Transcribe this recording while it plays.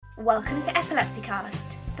Welcome to Epilepsy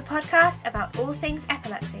Cast, the podcast about all things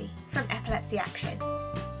epilepsy from Epilepsy Action.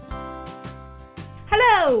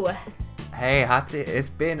 Hello! Hey Hattie, it's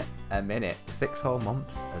been a minute, 6 whole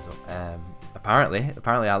months. Apparently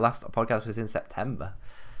our last podcast was in September,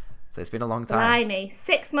 so it's been a long time. Blimey,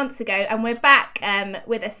 6 months ago, and we're back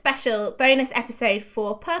with a special bonus episode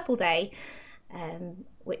for Purple Day,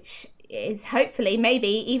 which is hopefully maybe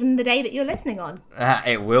even the day that you're listening on.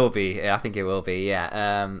 It will be. I think it will be.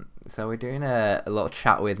 Yeah. So we're doing a little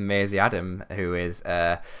chat with Maisie Adam, who is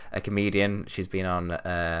a comedian. She's been on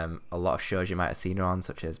a lot of shows you might have seen her on,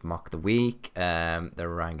 such as Mock the Week, the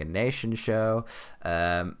Ranga Nation show,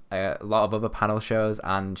 a lot of other panel shows,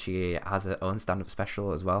 and she has her own stand-up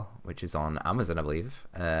special as well, which is on Amazon, I believe,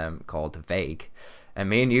 called Vague. And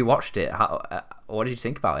me and you watched it. What did you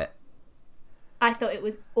think about it? I thought it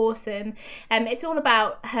was awesome. It's all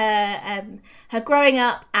about her growing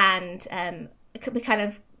up and kind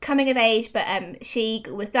of coming of age, but she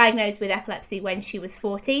was diagnosed with epilepsy when she was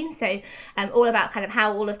 14. So all about kind of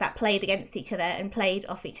how all of that played against each other and played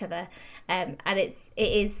off each other. And it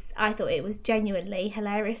is. I thought it was genuinely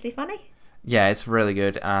hilariously funny. Yeah, it's really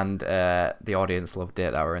good, and the audience loved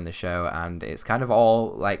it that were in the show, and it's kind of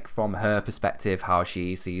all like from her perspective, how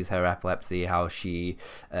she sees her epilepsy, how she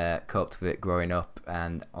coped with it growing up,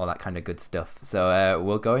 and all that kind of good stuff. So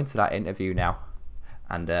we'll go into that interview now,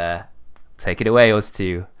 and take it away, us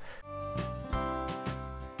two.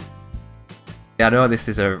 I know this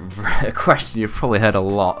is a question you've probably heard a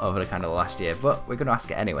lot over the kind of last year, but we're going to ask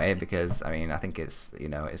it anyway because, I mean, I think it's,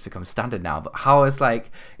 it's become standard now. But how has,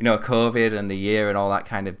 COVID and the year and all that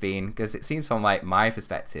kind of been? Because it seems from, my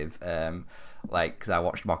perspective, because I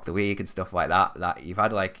watched Mock the Week and stuff like that, that you've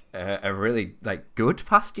had, a really, good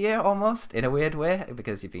past year almost, in a weird way,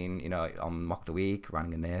 because you've been, on Mock the Week,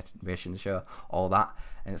 running a narration show, all that.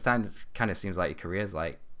 And it kind of seems like your career's,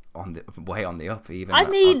 way on the up, even.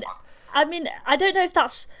 I mean, I don't know if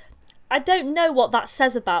that's... I don't know what that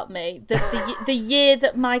says about me. That the year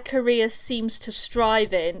that my career seems to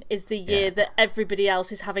strive in is the year that everybody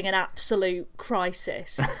else is having an absolute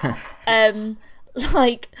crisis. I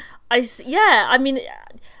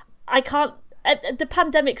can't... The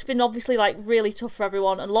pandemic's been obviously really tough for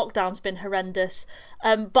everyone, and lockdown's been horrendous.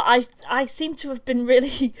 But I seem to have been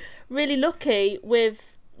really, really lucky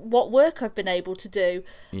with what work I've been able to do,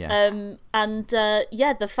 the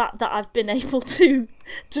fact that I've been able to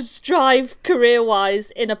strive career-wise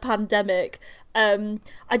in a pandemic. I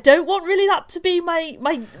don't want really that to be my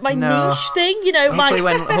niche thing,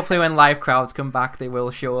 Hopefully when live crowds come back, they will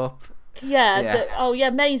show up.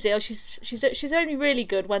 Maisie. She's only really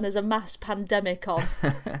good when there's a mass pandemic on.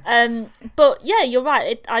 But yeah, you're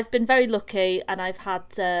right. I've been very lucky, and I've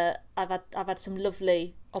had some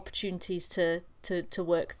lovely opportunities to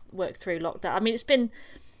work through lockdown. I mean, it's been,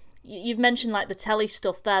 you've mentioned the telly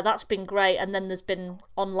stuff there, that's been great, and then there's been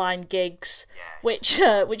online gigs which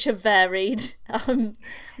have varied,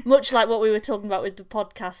 much like what we were talking about with the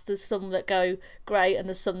podcast. There's some that go great and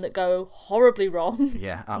there's some that go horribly wrong.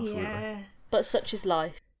 Yeah, absolutely. Yeah. But such is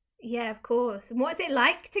life. Yeah, of course. And what's it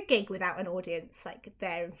like to gig without an audience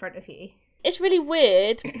there in front of you? It's really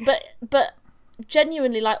weird, but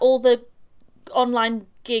genuinely, all the online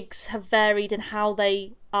gigs have varied in how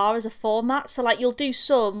they are as a format. So you'll do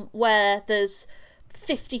some where there's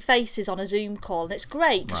 50 faces on a Zoom call, and it's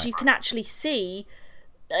great because you can actually see,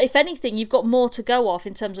 if anything, you've got more to go off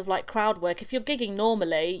in terms of crowd work. If you're gigging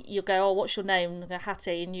normally, you'll go, oh, what's your name? I go,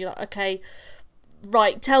 Hattie, and you're like, okay,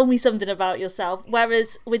 right, tell me something about yourself.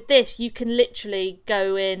 Whereas with this, you can literally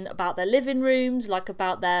go in about their living rooms,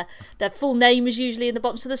 about their full name is usually in the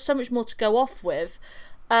bottom, so there's so much more to go off with.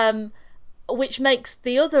 Which makes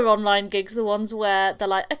the other online gigs the ones where they're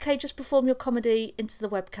like, okay, just perform your comedy into the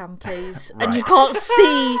webcam, please. Right. And you can't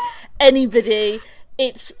see anybody.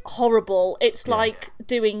 It's horrible. It's like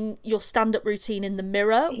doing your stand-up routine in the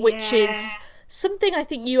mirror, which is something I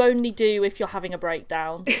think you only do if you're having a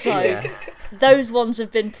breakdown. So those ones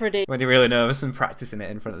have been pretty... When you're really nervous and practicing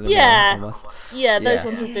it in front of the mirror, almost. Yeah, those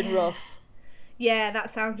ones have been rough. Yeah,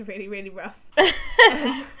 that sounds really, really rough.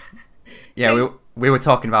 We were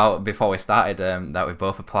talking about before we started that we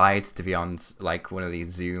both applied to be on one of these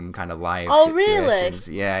Zoom kind of live situations.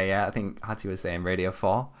 Really? Yeah. I think Hattie was saying Radio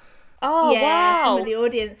 4. Oh, wow. Some of the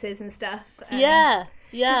audiences and stuff. Yeah.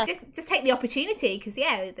 Just take the opportunity because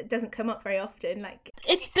it doesn't come up very often.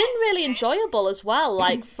 It's been really enjoyable as well.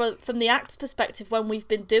 From the act's perspective, when we've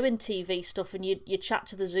been doing TV stuff and you chat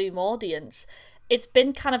to the Zoom audience, it's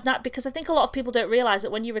been kind of that, because I think a lot of people don't realise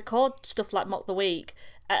that when you record stuff like Mock the Week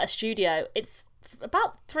at a studio, it's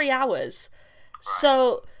about 3 hours.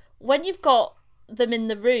 So when you've got them in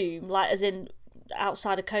the room, as in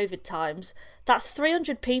outside of COVID times, that's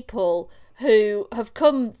 300 people who have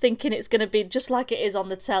come thinking it's going to be just like it is on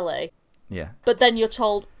the telly. Yeah. But then you're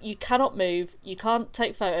told you cannot move, you can't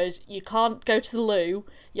take photos, you can't go to the loo,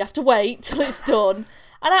 you have to wait till it's done.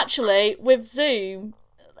 And actually, with Zoom,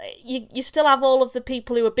 you still have all of the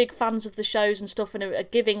people who are big fans of the shows and stuff and are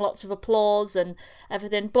giving lots of applause and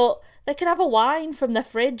everything, but they can have a wine from their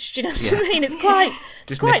fridge. Do you know what I mean? It's quite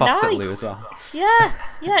nice. As well. Yeah,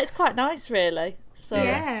 it's quite nice, really. So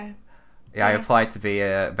Yeah, I applied to be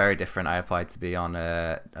very different. I applied to be on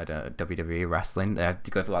WWE wrestling. They had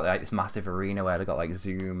to go to like this massive arena where they got like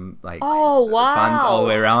Zoom fans all the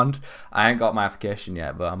way around. I ain't got my application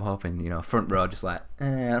yet, but I'm hoping front row just like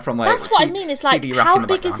from like. That's what I mean. It's like how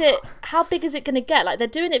big is it? How big is it going to get? Like they're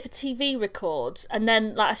doing it for TV records, and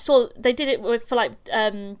then like I saw they did it for like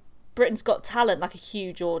Britain's Got Talent, like a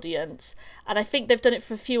huge audience, and I think they've done it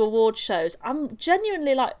for a few award shows. I'm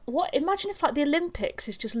genuinely like, what? Imagine if like the Olympics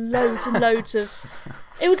is just loads and loads of.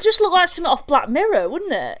 It would just look like something off Black Mirror,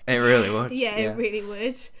 wouldn't it? It really would. Yeah, it really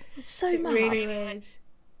would. It's so mad. It really would.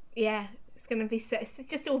 Yeah, it's gonna be so. It's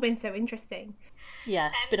just all been so interesting. Yeah,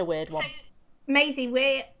 it's been a weird one. So, Maisie,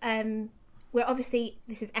 we're obviously,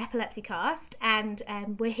 this is Epilepsy Cast, and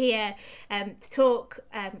we're here to talk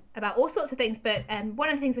about all sorts of things, but one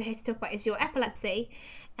of the things we're here to talk about is your epilepsy.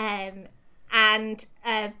 And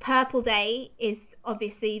Purple Day is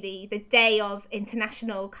obviously the day of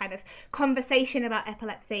international kind of conversation about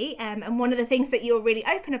epilepsy, and one of the things that you're really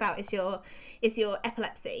open about is your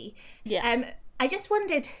epilepsy. Yeah. I just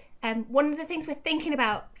wondered, one of the things we're thinking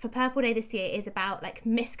about for Purple Day this year is about like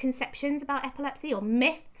misconceptions about epilepsy or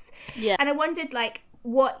myths. Yeah. And I wondered like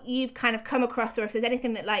what you've kind of come across, or if there's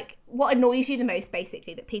anything that like what annoys you the most,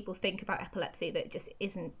 basically, that people think about epilepsy that just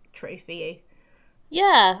isn't true for you.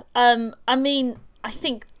 Yeah. I mean, I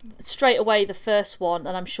think straight away the first one,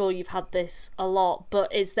 and I'm sure you've had this a lot,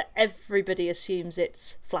 but is that everybody assumes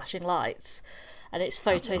it's flashing lights and it's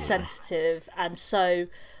photosensitive. And so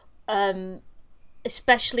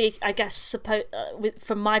especially, I guess,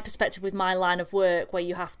 from my perspective with my line of work, where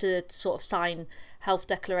you have to sort of sign health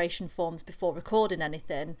declaration forms before recording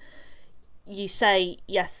anything, you say,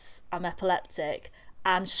 yes, I'm epileptic,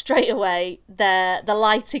 and straight away the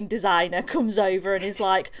lighting designer comes over and is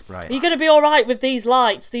like, right, are you going to be all right with these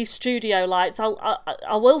lights, these studio lights?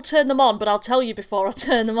 I will turn them on, but I'll tell you before I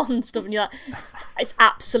turn them on and stuff. And you're like, it's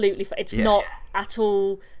absolutely, it's not at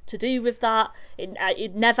all to do with that.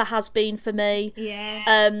 It never has been for me.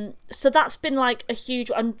 Yeah. So that's been like a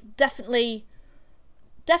huge, and definitely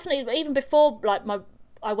even before like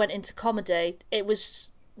I went into comedy, that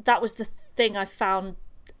was the thing I found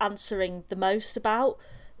answering the most about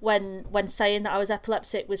when saying that I was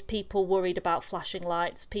epileptic, was people worried about flashing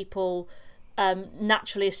lights, people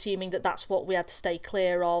naturally assuming that that's what we had to stay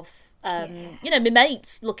clear of. My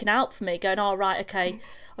mates looking out for me, going, oh, right, okay. I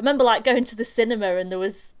remember like going to the cinema and there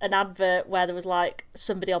was an advert where there was like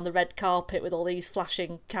somebody on the red carpet with all these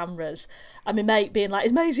flashing cameras, and my mate being like,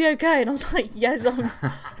 is Maisie okay? And I was like, yes, I'm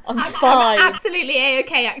fine. I'm absolutely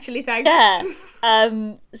A-okay, actually, thanks.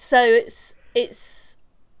 Yeah. So it's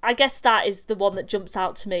I guess that is the one that jumps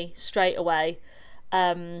out to me straight away.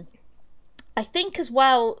 I think as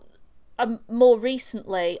well, more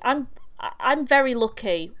recently, I'm very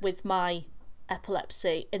lucky with my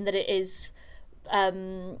epilepsy in that it is,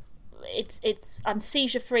 I'm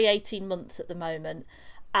seizure free 18 months at the moment,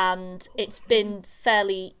 and it's been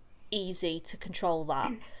fairly easy to control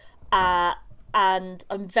that. And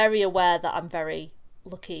I'm very aware that I'm very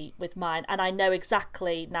lucky with mine, and I know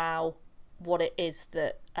exactly now what it is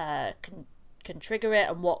that can trigger it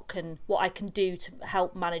and what I can do to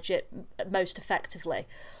help manage it most effectively.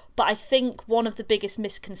 But I think one of the biggest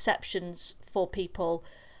misconceptions for people,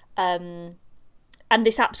 and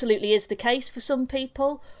this absolutely is the case for some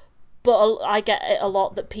people, but I get it a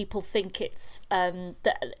lot, that people think it's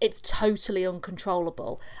that it's totally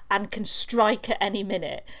uncontrollable and can strike at any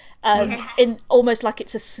minute, in almost like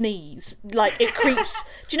it's a sneeze, like it creeps.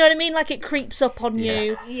 Do you know what I mean? Like it creeps up on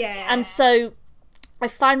you. Yeah. And so I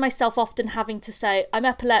find myself often having to say, I'm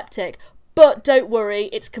epileptic, but don't worry,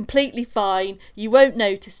 it's completely fine. You won't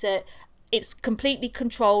notice it. It's completely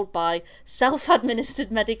controlled by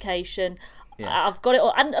self-administered medication. Yeah. I've got it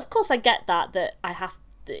all. And of course I get that I have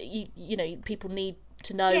to, people need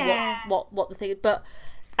to know what the thing is. But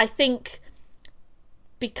I think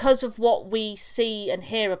because of what we see and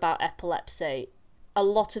hear about epilepsy, a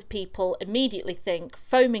lot of people immediately think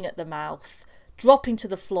foaming at the mouth, dropping to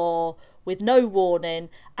the floor with no warning,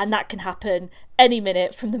 and that can happen any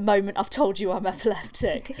minute from the moment I've told you I'm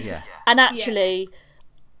epileptic. Yeah. And actually,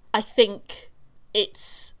 I think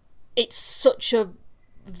it's such a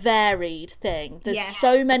varied thing. There's Yeah.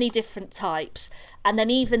 so many different types, and then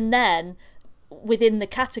even then, within the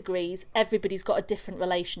categories, everybody's got a different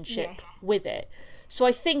relationship with it. So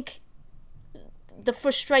I think the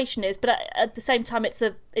frustration is, but at the same time, it's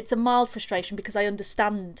a mild frustration, because I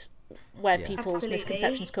understand where people's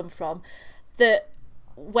misconceptions come from. That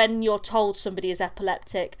when you're told somebody is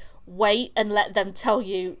epileptic, wait and let them tell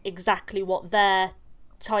you exactly what their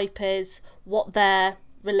type is, what their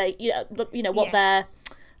what their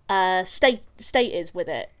state is with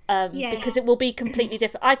it, because it will be completely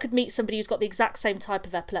different. I could meet somebody who's got the exact same type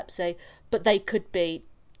of epilepsy, but they could be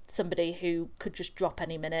somebody who could just drop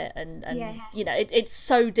any minute, and it's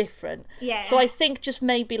so different. So I think just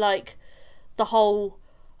maybe like the whole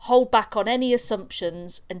hold back on any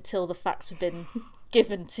assumptions until the facts have been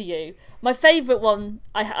given to you. My favourite one,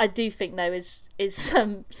 I do think though, is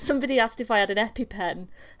somebody asked if I had an EpiPen.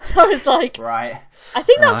 I was like, right. I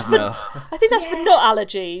think that's for nut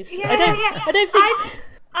allergies. Yeah, I don't think.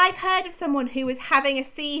 I've heard of someone who was having a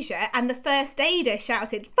seizure and the first aider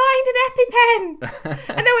shouted, "Find an EpiPen!"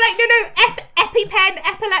 And they were like, no, EpiPen,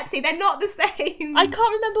 epilepsy, they're not the same. I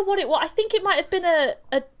can't remember what it was. I think it might have been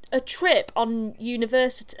a trip on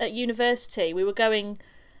at university. We were going,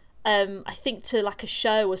 I think, to like a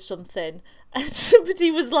show or something, and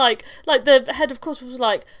somebody was like the head of course was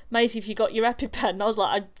like, "Maisie, have you got your EpiPen?" And I was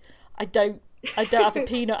like, I don't have a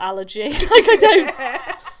peanut allergy. Like, I don't.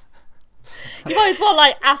 You might as well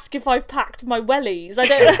like ask if I've packed my wellies. I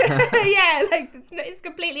don't. Yeah, like it's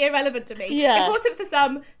completely irrelevant to me. Yeah, important for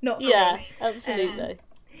some, not for me. Yeah, absolutely.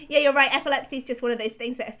 Yeah, you're right. Epilepsy is just one of those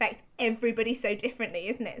things that affects everybody so differently,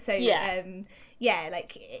 isn't it? So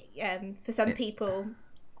for some people,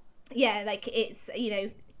 like it's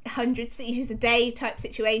 100 seizures a day type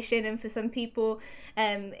situation, and for some people,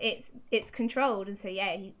 it's controlled, and so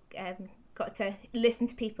you got to listen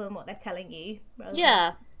to people and what they're telling you.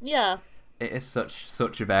 Yeah. It is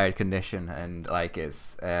such a varied condition, and like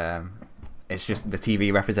it's just the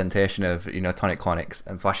TV representation of tonic-clonics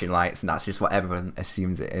and flashing lights, and that's just what everyone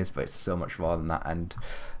assumes it is, but it's so much more than that, and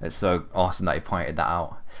it's so awesome that you pointed that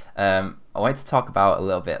out. I wanted to talk about a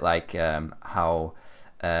little bit like how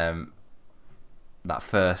that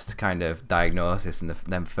first kind of diagnosis and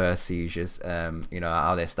them first seizures,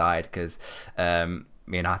 how they started, because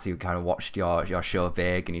me and Hattie kind of watched your show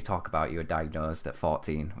Vague, and you talk about you were diagnosed at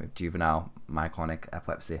 14 with juvenile myoclonic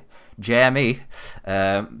epilepsy. JME,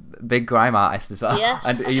 big grime artist as well. Yes.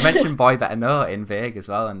 And you mentioned Boy Better Know in Vague as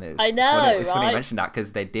well, and it's funny you mentioned that,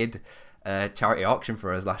 because they did a charity auction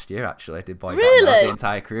for us last year. Actually, did Boy Better Know, the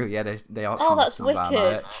entire crew. Yeah, they auctioned. Oh, that's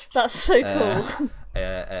wicked. That's so cool.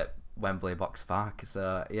 At Wembley Box Park.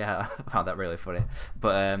 So yeah, I found that really funny.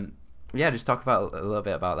 But just talk about a little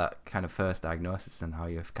bit about that kind of first diagnosis and how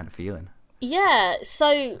you're kind of feeling. Yeah,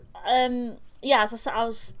 so as I said, I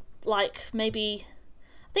was like maybe,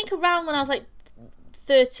 I think around when I was like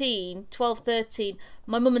 12, 13,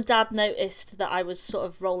 my mum and dad noticed that I was sort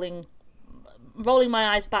of rolling my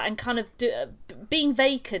eyes back and kind of being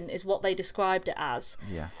vacant is what they described it as.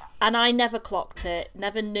 Yeah. And I never clocked it,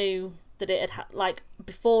 never knew that it had like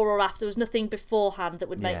before or after. There was nothing beforehand that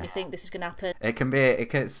would make me think this is going to happen.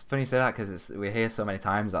 It's funny you say that, because we hear so many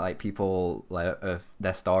times that like people like of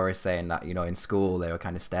their stories saying that in school they were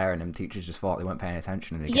kind of staring and teachers just thought they weren't paying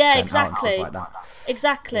attention and they get sent out and stuff like that.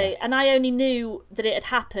 Exactly. And I only knew that it had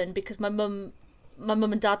happened because my mum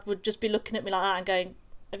and dad would just be looking at me like that and going,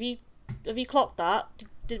 have you clocked that?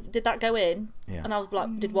 Did that go in? Yeah. And I was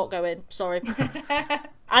like, did what go in? Sorry.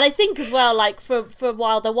 And I think as well, like for a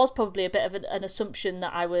while, there was probably a bit of an assumption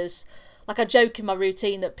that I was, like I joke in my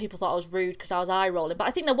routine that people thought I was rude because I was eye rolling. But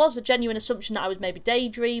I think there was a genuine assumption that I was maybe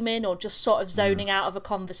daydreaming or just sort of zoning out of a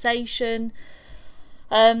conversation.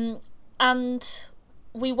 And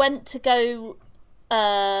we went to go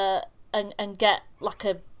and get like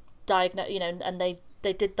a diagnose, and they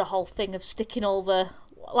did the whole thing of sticking all the,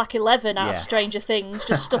 like 11 out of Stranger Things,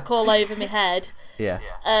 just stuck all over my head. Yeah.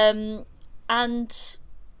 And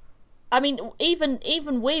I mean, even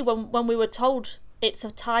when we were told it's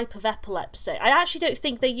a type of epilepsy, I actually don't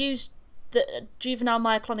think they used the juvenile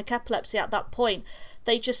myoclonic epilepsy at that point.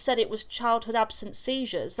 They just said it was childhood absent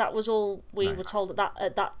seizures. That was all we were told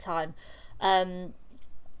at that time. I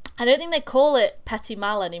don't think they call it petit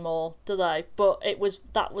mal anymore, do they? But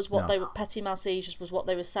that was what they were. Petit mal seizures was what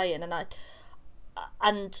they were saying, and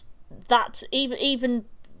that even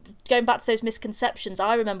going back to those misconceptions,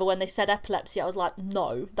 I remember when they said epilepsy, I was like,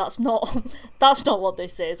 no, that's not what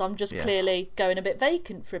this is. I'm just clearly going a bit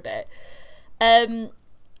vacant for a bit. And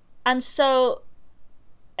so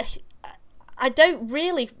I don't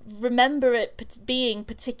really remember it being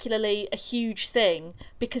particularly a huge thing,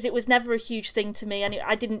 because it was never a huge thing to me. Anyway,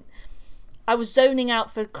 I was zoning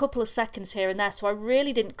out for a couple of seconds here and there, so I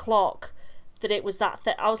really didn't clock that it was that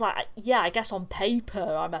I was like, yeah, I guess on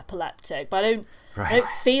paper I'm epileptic, but I don't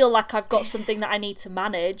feel like I've got something that I need to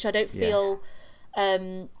manage. I don't feel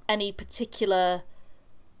any particular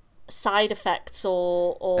side effects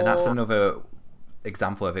or And that's another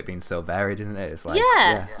example of it being so varied, isn't it? It's like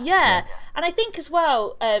yeah. And I think as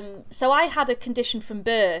well, so I had a condition from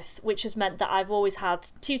birth, which has meant that I've always had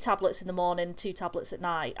 2 tablets in the morning, 2 tablets at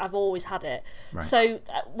night. I've always had it. So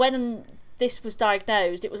when this was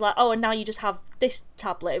diagnosed, it was like, oh, and now you just have this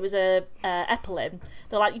tablet. It was a epilim.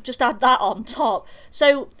 They're like, you just add that on top.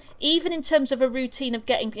 So even in terms of a routine of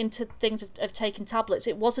getting into things of taking tablets,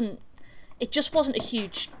 it just wasn't a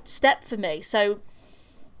huge step for me. So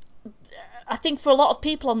I think for a lot of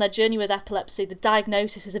people on their journey with epilepsy, the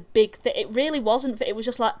diagnosis is a big thing. It really wasn't. It was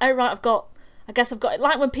just like, oh, right, I guess I've got it.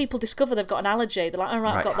 Like when people discover they've got an allergy, they're like, oh,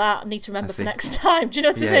 right, I've got that. I need to remember for next time. Do you know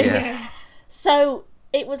what I mean? Yeah. So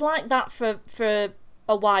it was like that for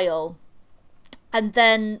a while. And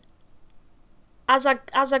then as I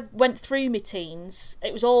went through my teens,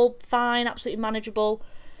 it was all fine, absolutely manageable.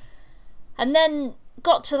 And then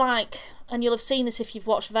got to like, and you'll have seen this if you've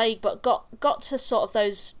watched Vague, but got to sort of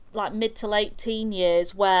those like mid to late teen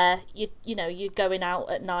years where you're going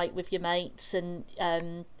out at night with your mates and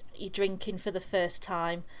you're drinking for the first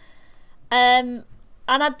time. And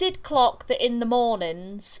I did clock that in the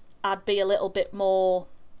mornings I'd be a little bit more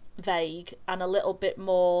vague and a little bit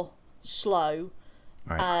more slow.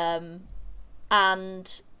 And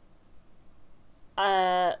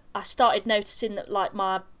I started noticing that like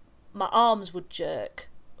my arms would jerk,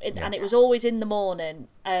 and it was always in the morning.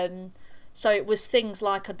 So it was things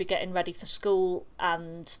like I'd be getting ready for school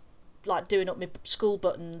and like doing up my school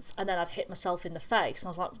buttons, and then I'd hit myself in the face, and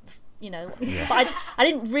I was like, but I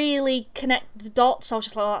didn't really connect the dots. I was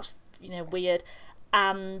just like, oh, that's weird.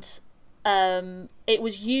 And it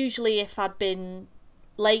was usually if I'd been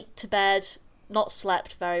late to bed, not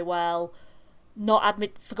slept very well,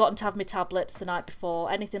 forgotten to have my tablets the night before,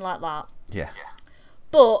 anything like that.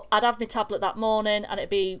 But I'd have my tablet that morning, and I'd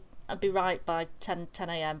be right by 10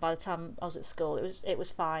 a.m. by the time I was at school. It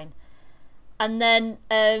was fine. And then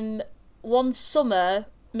one summer,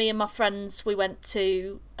 me and my friends, we went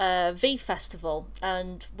to V Festival,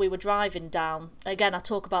 and we were driving down. Again, I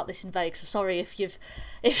talk about this in Vegas, so sorry if you've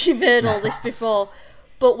heard all this before.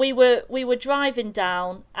 But we were driving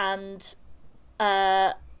down, and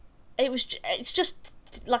it's just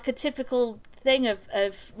like a typical thing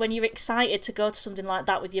of when you're excited to go to something like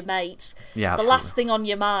that with your mates. The last thing on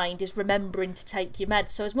your mind is remembering to take your meds.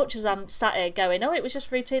 So as much as I'm sat here going, oh, it was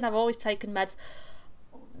just routine, I've always taken meds,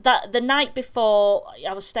 that the night before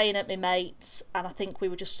I was staying at my mates, and I think we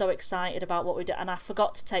were just so excited about what we did, and I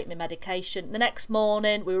forgot to take my medication. The next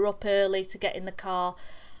morning we were up early to get in the car,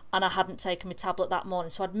 and I hadn't taken my tablet that morning,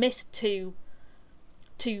 so I'd missed two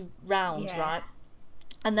rounds, right?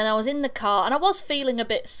 And then I was in the car, and I was feeling a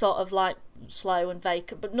bit sort of like slow and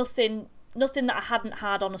vacant, but nothing that I hadn't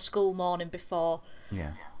had on a school morning before.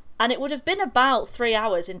 And it would have been about 3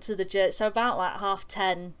 hours into the journey, so about like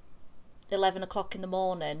 10:30, 11 o'clock in the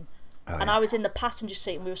morning. And I was in the passenger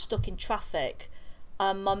seat, and we were stuck in traffic.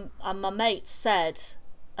 And my mate said,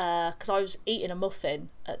 because I was eating a muffin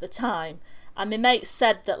at the time, and my mate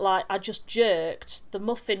said that like I just the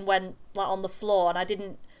muffin went like on the floor, and I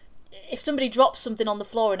didn't. If somebody drops something on the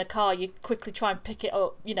floor in a car, you quickly try and pick it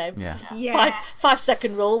up,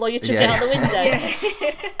 5-second rule, or you chuck it out the window.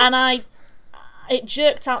 And it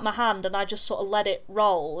jerked out my hand, and I just sort of let it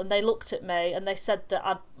roll. And they looked at me, and they said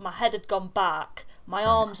that my head had gone back, my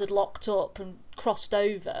arms had locked up and crossed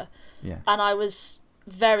over, and I was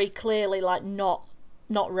very clearly like not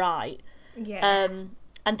right.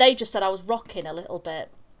 And they just said I was rocking a little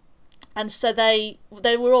bit. And so they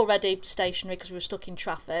were already stationary because we were stuck in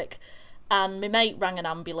traffic, and my mate rang an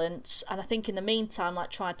ambulance, and I think in the meantime like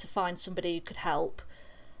tried to find somebody who could help.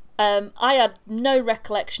 I had no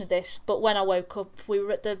recollection of this, but when I woke up we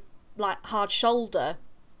were at the like hard shoulder,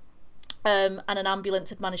 and an ambulance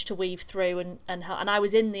had managed to weave through, and I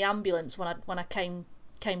was in the ambulance when I came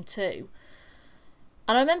to.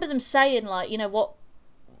 And I remember them saying like, what,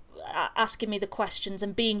 asking me the questions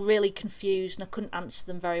and being really confused, and I couldn't answer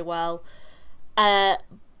them very well.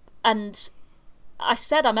 And I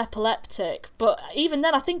said I'm epileptic, but even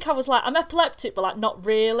then I think I was like, I'm epileptic, but like not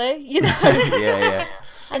really,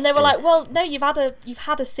 And they were like, well, no, you've had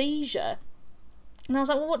a seizure. And I was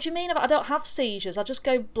like, well, what do you mean? I don't have seizures. I just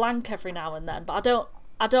go blank every now and then, but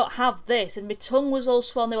I don't have this, and my tongue was all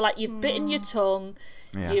swollen. They were like, you've bitten your tongue,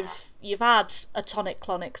 you've had a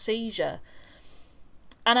tonic-clonic seizure.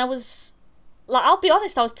 And I was, like, I'll be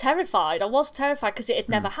honest, I was terrified. I was terrified because it had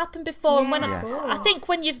never happened before. And when I think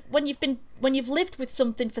when you've lived with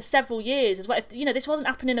something for several years as well, if, you know, this wasn't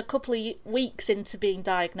happening a couple of weeks into being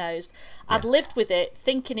diagnosed. I'd lived with it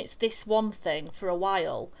thinking it's this one thing for a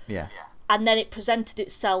while. Yeah. And then it presented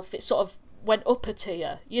itself, it sort of went up a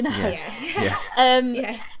tier, you know.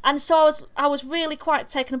 And so I was really quite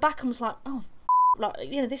taken aback and was like, oh, like,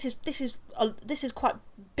 you know, this is quite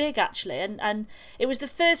big actually, and it was the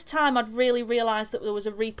first time I'd really realised that there was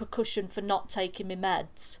a repercussion for not taking my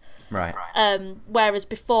meds. Right. Whereas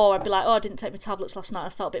before I'd be like, oh, I didn't take my tablets last night. I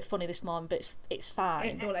felt a bit funny this morning, but it's fine.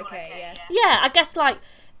 It's all okay. Yeah. Yeah, I guess like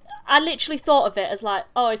I literally thought of it as like,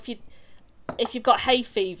 oh, if you've got hay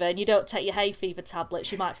fever and you don't take your hay fever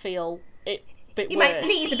tablets, you might feel it a bit worse. You might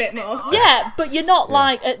sneeze a bit more. Yeah, but you're not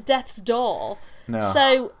like at death's door. No.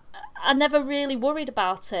 So I never really worried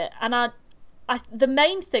about it, and I the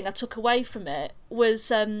main thing I took away from it was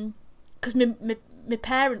because my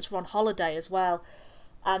parents were on holiday as well,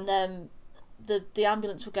 and the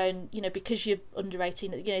ambulance were going, you know, because you're under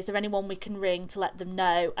 18, you know, is there anyone we can ring to let them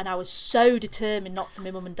know? And I was so determined not for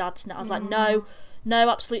my mum and dad to know. I was like, no,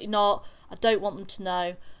 absolutely not. I don't want them to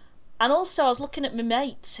know. And also I was looking at my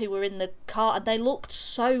mates who were in the car, and they looked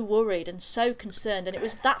so worried and so concerned, and it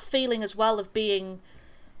was that feeling as well of being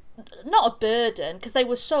not a burden, because they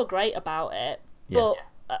were so great about it, but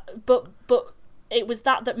it was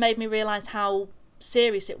that made me realise how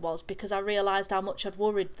serious it was, because I realised how much I'd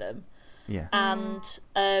worried them. And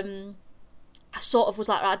I sort of was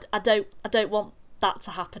like, I don't want that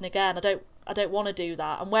to happen again. I don't want to do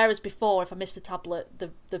that. And whereas before, if I missed a tablet,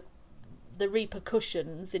 the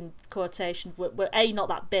repercussions in quotations were A, not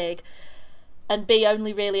that big, and B,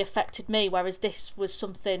 only really affected me, whereas this was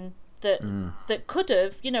something that could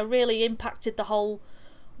have, you know, really impacted the whole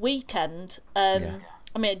weekend. I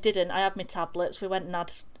mean, it didn't. I had my tablets. We went and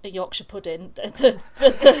had a Yorkshire pudding at the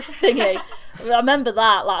thingy. I remember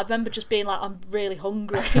that. Like, I remember just being like, I'm really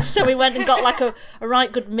hungry. So we went and got like a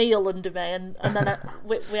right good meal under me, and then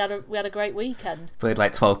we had a great weekend. Played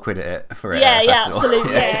like 12 quid at it for it. Yeah,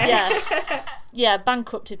 absolutely. Yeah,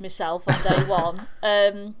 bankrupted myself on day one.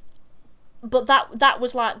 But that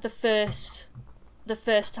was like the first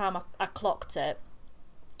time I clocked it,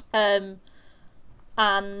 and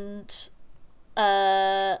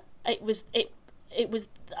it was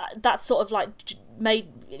that sort of like made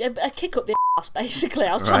a kick up the ass, basically.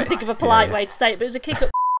 I was trying to think of a polite way to say it, but it was a kick up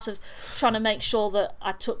the ass of trying to make sure that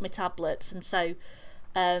I took my tablets, and so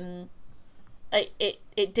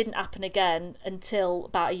it didn't happen again until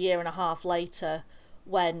about a year and a half later,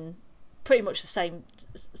 when pretty much the same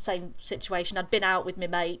situation. I'd been out with my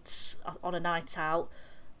mates on a night out,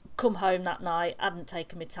 come home that night, hadn't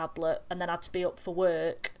taken my tablet, and then had to be up for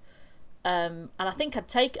work. And I think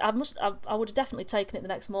I would have definitely taken it the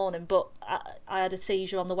next morning, but I had a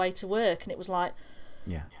seizure on the way to work, and it was like,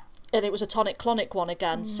 and it was a tonic-clonic one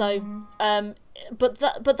again. So, but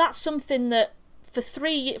that's something that for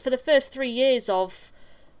the first 3 years of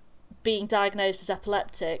being diagnosed as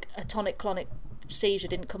epileptic, a tonic-clonic seizure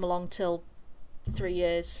didn't come along till 3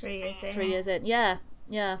 years. 3 years in. 3 years in. Yeah.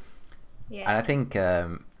 And I think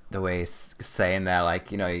the way it's saying there,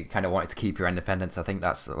 like, you know, you kind of wanted to keep your independence. I think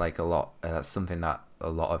that's like that's something that a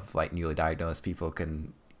lot of like newly diagnosed people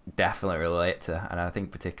can definitely relate to, and I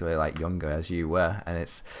think particularly like younger as you were, and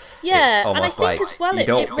it's almost, and I think like as well you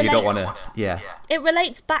don't want to it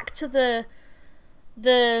relates back to the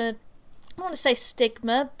I don't want to say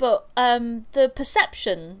stigma, but the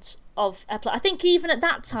perceptions of epilepsy. I think even at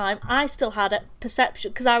that time I still had a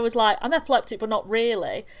perception, because I was like, I'm epileptic but not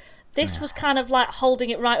really. This was kind of like holding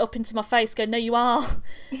it right up into my face, going, no, you are.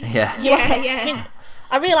 Yeah. I mean,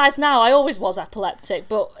 I realise now I always was epileptic,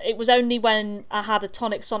 but it was only when I had a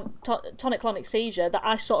tonic-clonic seizure that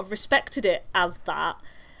I sort of respected it as that.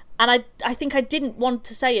 And I think I didn't want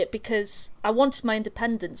to say it because I wanted my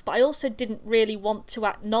independence, but I also didn't really want to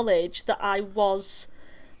acknowledge that I was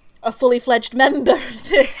a fully fledged member of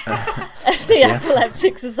the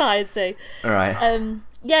Epileptic Society. All right.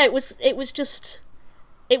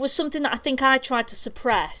 It was something that I think I tried to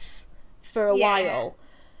suppress for a while,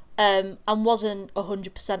 and wasn't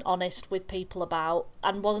 100% honest with people about,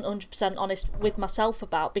 and wasn't 100% honest with myself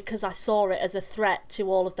about, because I saw it as a threat to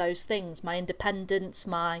all of those things, my independence,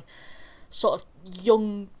 my sort of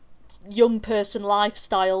young person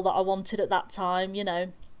lifestyle that I wanted at that time, you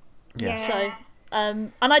know. Yeah. So,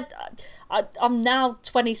 and I'm now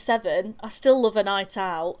 27. I still love a night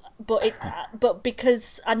out, but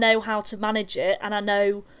because I know how to manage it, and I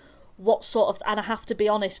know what sort of, and I have to be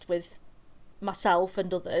honest with myself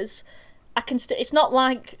and others, I can it's not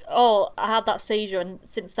like, oh, I had that seizure and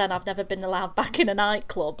since then I've never been allowed back in a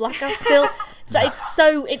nightclub. Like, I still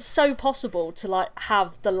it's so possible to like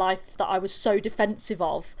have the life that I was so defensive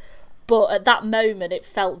of, but at that moment it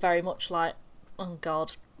felt very much like, oh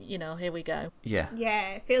God, you know, here we go. Yeah,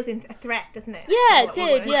 it feels a threat, doesn't it? Yeah, it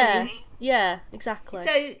did. Yeah, exactly.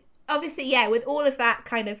 So obviously, with all of that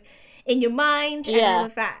kind of in your mind and all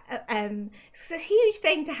of that, it's a huge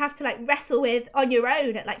thing to have to like wrestle with on your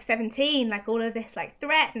own at like 17, like all of this like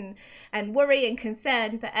threat and worry and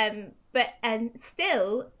concern, but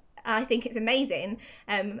still I think it's amazing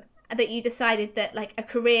that you decided that like a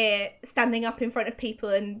career standing up in front of people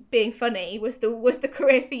and being funny was the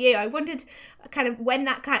career for you. I wondered kind of when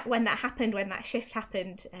that happened, when that shift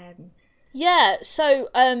happened. So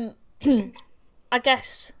I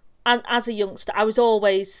guess, and as a youngster, I was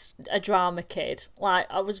always a drama kid. Like,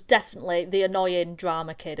 I was definitely the annoying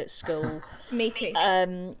drama kid at school. Me too.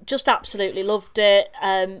 Just absolutely loved it.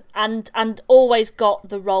 And always got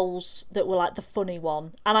the roles that were like the funny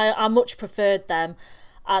one, and I much preferred them.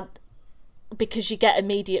 And because you get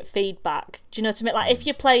immediate feedback. Do you know what I mean? Like, if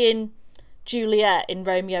you're playing Juliet in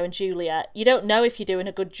Romeo and Juliet, you don't know if you're doing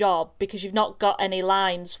a good job because you've not got any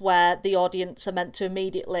lines where the audience are meant to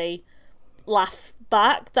immediately laugh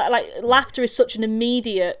back. That, like, laughter is such an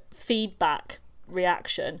immediate feedback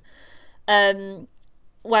reaction,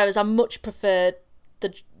 whereas I much preferred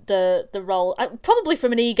the role, probably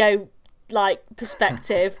from an ego like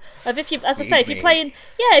perspective of, if you're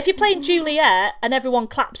playing Juliet and everyone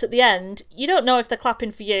claps at the end, you don't know if they're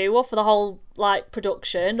clapping for you or for the whole like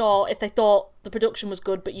production, or if they thought the production was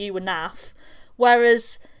good but you were naff.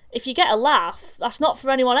 Whereas if you get a laugh, that's not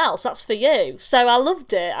for anyone else, that's for you. So I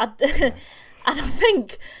loved it. And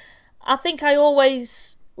I think I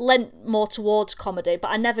always leant more towards comedy,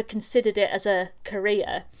 but I never considered it as a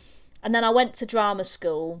career. And then I went to drama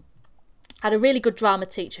school. I had a really good drama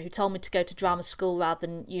teacher who told me to go to drama school rather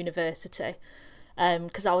than university,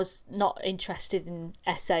 because I was not interested in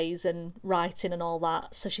essays and writing and all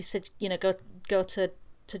that. So she said, you know, go to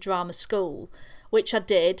drama school, which I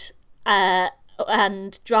did.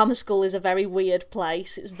 And drama school is a very weird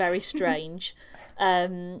place. It's very strange.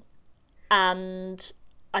 And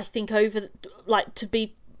I think to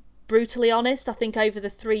be brutally honest, I think over the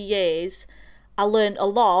 3 years, I learned a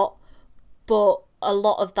lot, but a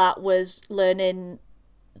lot of that was learning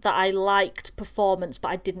that I liked performance, but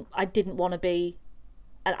I didn't want to be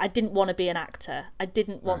an actor. I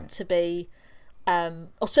didn't want to be,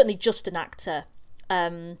 or certainly just an actor.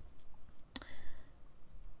 I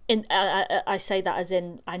say that as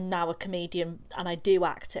in I'm now a comedian and I do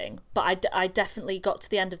acting, but I definitely got to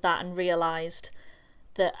the end of that and realised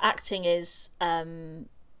that acting is,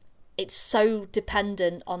 it's so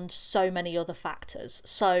dependent on so many other factors.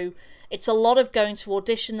 So it's a lot of going to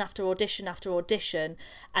audition after audition after audition,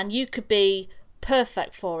 and you could be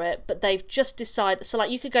perfect for it, but they've just decided. So,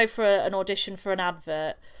 like, you could go for an audition for an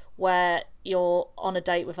advert where you're on a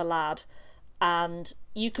date with a lad, and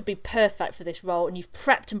you could be perfect for this role, and you've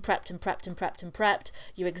prepped and prepped and prepped and prepped and prepped.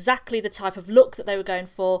 You're exactly the type of look that they were going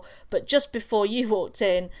for, but just before you walked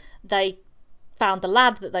in, they found the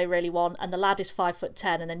lad that they really want, and the lad is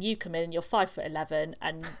 5'10", and then you come in and you're 5'11",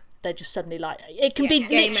 and they're just suddenly like, it can be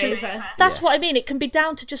literally, that's what I mean, it can be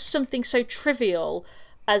down to just something so trivial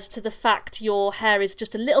as to the fact your hair is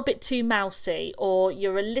just a little bit too mousy, or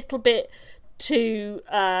you're a little bit too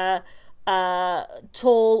tall,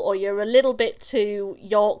 or you're a little bit too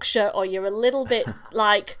Yorkshire, or you're a little bit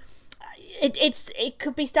like, it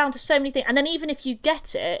could be down to so many things. And then even if you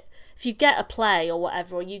get a play or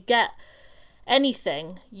whatever, or you get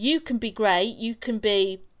anything, you can be great, you can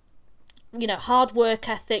be, you know, hard work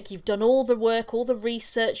ethic, you've done all the work, all the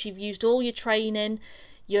research, you've used all your training,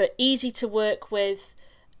 you're easy to work with,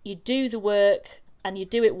 you do the work and you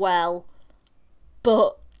do it well,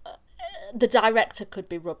 but the director could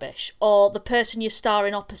be rubbish, or the person you're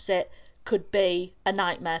starring opposite could be a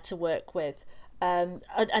nightmare to work with, and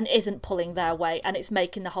isn't pulling their weight, and it's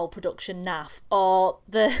making the whole production naff, or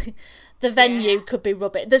the venue could be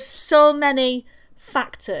rubbish. There's so many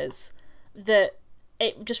factors that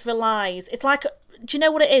it just relies. It's like, do you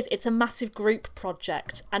know what it is? It's a massive group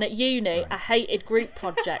project. And at uni, I hated group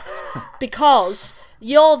projects because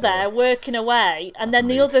you're there working away, and then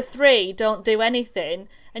the other three don't do anything,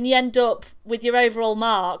 and you end up with your overall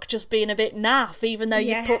mark just being a bit naff, even though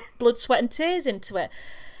you've put blood, sweat and tears into it.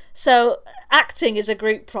 So acting is a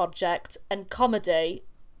group project, and comedy,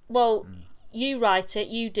 well, you write it,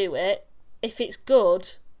 you do it. If it's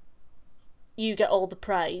good, you get all the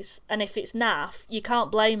praise, and if it's naff, you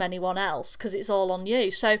can't blame anyone else because it's all on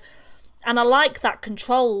you. So and I like that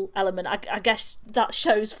control element. I guess that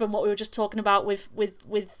shows from what we were just talking about with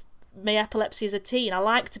my epilepsy as a teen. I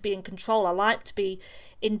like to be in control. I like to be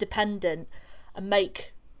independent and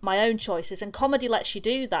make my own choices. And comedy lets you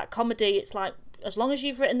do that. Comedy, it's like, as long as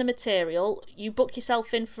you've written the material, you book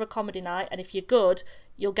yourself in for a comedy night, and if you're good,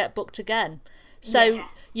 you'll get booked again. So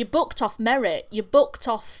you're booked off merit. You're booked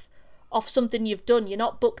off something you've done. You're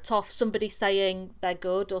not booked off somebody saying they're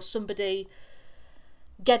good or somebody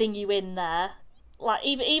getting you in there. Like,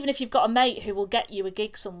 even if you've got a mate who will get you a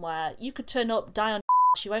gig somewhere, you could turn up, die on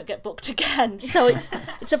you won't get booked again. So it's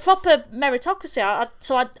a proper meritocracy.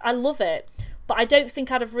 I love it, but I don't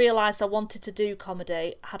think I'd have realised I wanted to do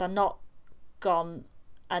comedy had I not gone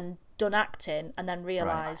and done acting and then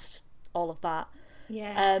realised all of that.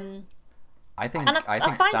 I think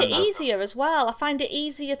I find it easier as well. I find it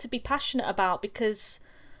easier to be passionate about because,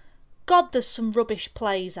 God, there's some rubbish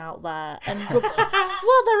plays out there. And well,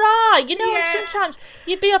 there are, and sometimes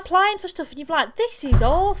you'd be applying for stuff and you'd be like, this is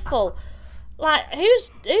awful. Like,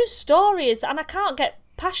 whose story is that? And I can't get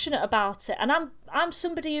passionate about it. And I'm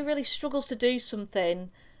somebody who really struggles to do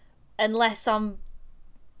something unless I'm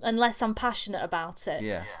passionate about it.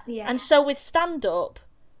 Yeah. And so with stand-up,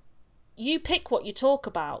 you pick what you talk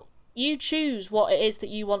about. You choose what it is that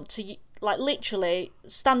you want to, like, literally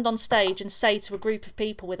stand on stage and say to a group of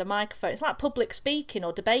people with a microphone. It's like public speaking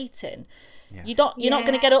or debating. Yeah. You're not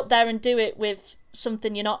going to get up there and do it with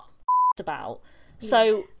something you're not about.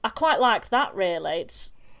 So I quite like that, really.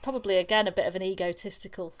 It's probably, again, a bit of an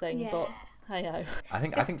egotistical thing, but hey-ho. I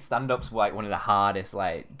think stand-up's like one of the hardest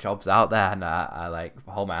like jobs out there, and I like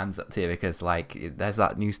hold my hands up to you because like there's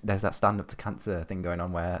that stand-up to cancer thing going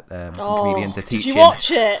on where some comedians are teaching did you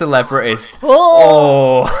watch it? Celebrities.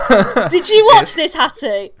 Oh. Did you watch this,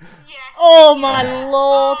 Hattie? Yeah. Oh my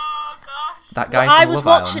lord. Oh gosh. That guy. I was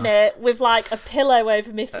watching it with like a pillow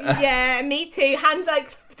over my feet. Yeah, me too. Hands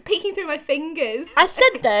like peeking through my fingers. I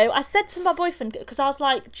said to my boyfriend, because I was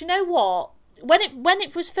like, do you know what? When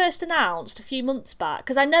it was first announced a few months back,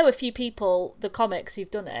 because I know a few people, the comics who've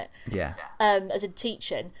done it, as in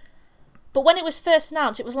teaching. But when it was first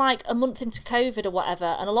announced, it was like a month into COVID or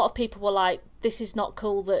whatever, and a lot of people were like, "This is not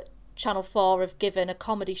cool that Channel 4 have given a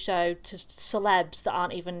comedy show to celebs that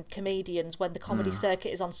aren't even comedians when the comedy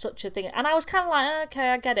circuit is on such a thing." And I was kind of like, okay,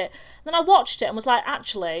 I get it. And then I watched it and was like,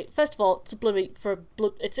 actually, first of all, it's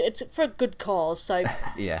for a good cause, so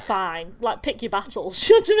fine. Like, pick your battles,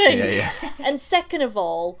 you know what I mean? Yeah. And second of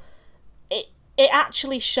all, it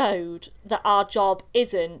actually showed that our job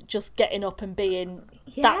isn't just getting up and being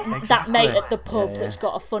that mate at the pub that's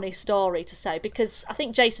got a funny story to say, because I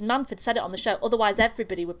think Jason Manford said it on the show, otherwise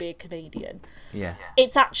everybody would be a comedian.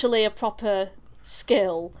 It's actually a proper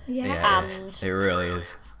skill, and it really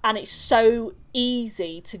is, and it's so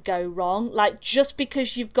easy to go wrong. Like, just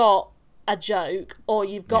because you've got a joke or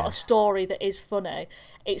you've got a story that is funny,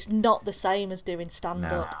 it's not the same as doing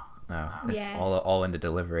stand-up. No, it's all in the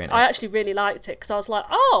delivery. I actually really liked it because I was like,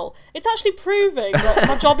 oh, it's actually proving that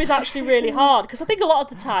my job is actually really hard. Because I think a lot of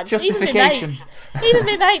the time, even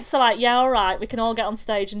my mates are like, yeah, all right, we can all get on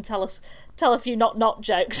stage and tell a few not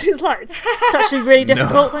jokes. It's like, it's actually really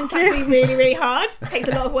difficult. Thank you. It's actually really, really hard. It takes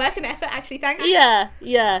a lot of work and effort, actually. Thanks. Yeah.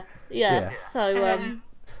 So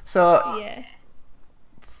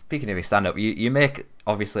speaking of your stand-up, you make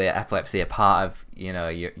obviously epilepsy a part of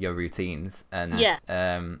your routines, and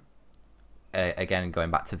again,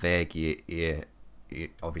 going back to Vague, you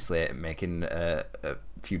obviously making a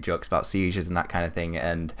few jokes about seizures and that kind of thing,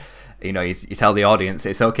 and you tell the audience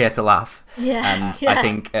it's okay to laugh. I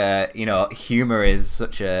think humor is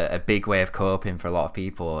such a big way of coping for a lot of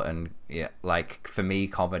people, and like for me,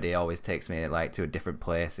 comedy always takes me like to a different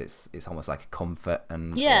place. It's almost like a comfort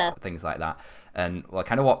and things like that. And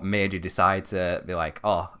kind of what made you decide to be like,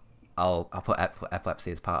 oh, I'll put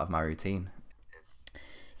epilepsy as part of my routine?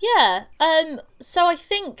 So I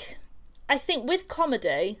think with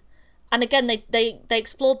comedy, and again they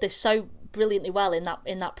explored this so brilliantly well in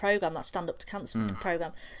that program, that Stand Up to Cancer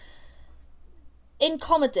program. In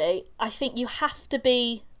comedy, I think you have to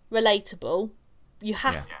be relatable. You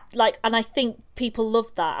have and I think people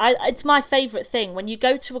love that. It's my favourite thing when you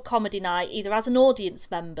go to a comedy night, either as an audience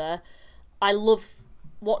member. I love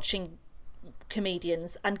watching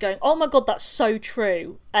comedians and going, oh my god, that's so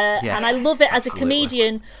true, and I love it as a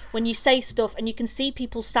comedian when you say stuff and you can see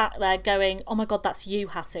people sat there going, oh my god, that's you,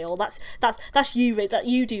 Hattie, or that's you, Rick, that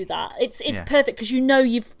you do that. It's perfect because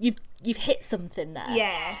you've hit something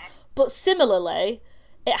there. But similarly,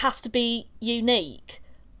 it has to be unique,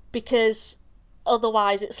 because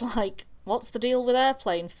otherwise it's like, what's the deal with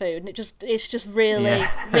airplane food? And it's just really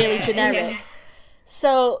really generic.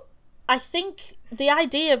 So I think the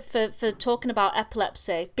idea for talking about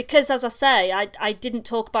epilepsy, because as I say, I didn't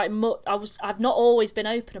talk about it much. I've not always been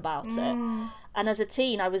open about it, and as a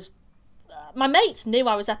teen, my mates knew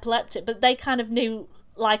I was epileptic, but they kind of knew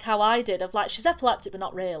like how I did, of like, she's epileptic, but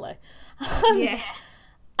not really. Yeah.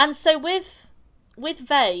 And so with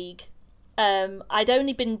Vague, I'd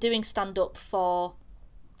only been doing stand up for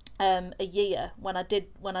a year when I did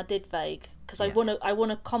Vague, because I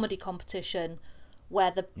won a comedy competition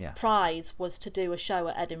where the prize was to do a show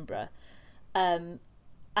at Edinburgh, and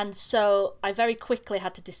so I very quickly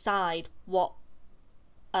had to decide what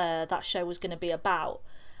that show was going to be about.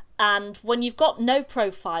 And when you've got no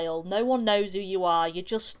profile, no one knows who you are,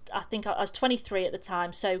 I think I was 23 at the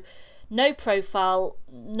time, so no profile,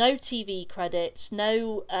 no TV credits,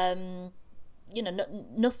 no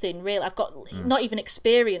nothing really. I've got not even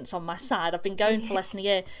experience on my side. I've been going for less than a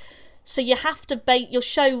year. So you have to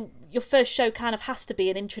your first show kind of has to be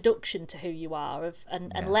an introduction to who you are,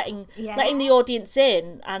 and letting the audience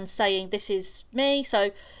in and saying, this is me.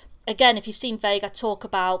 So again, if you've seen Vague, I talk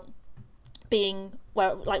about being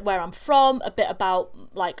where I'm from, a bit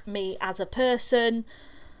about like me as a person,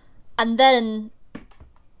 and then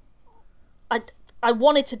I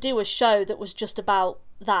wanted to do a show that was just about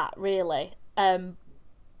that, really.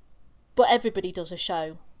 But everybody does a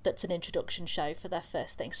show that's an introduction show for their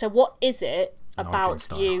first thing. So what is it about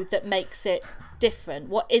you that makes it different?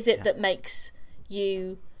 What is it that makes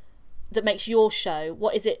your show?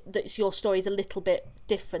 What is it that your story is a little bit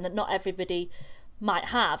different that not everybody might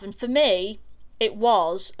have? And for me, it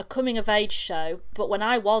was a coming of age show, but when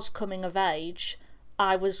I was coming of age,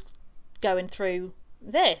 I was going through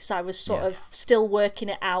this. I was sort of still working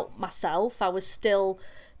it out myself. I was still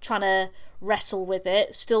trying to wrestle with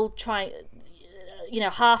it, still trying,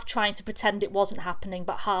 half trying to pretend it wasn't happening,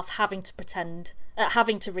 but half having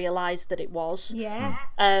to realise that it was. Yeah.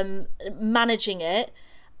 Managing it.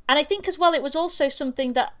 And I think as well, it was also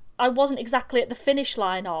something that I wasn't exactly at the finish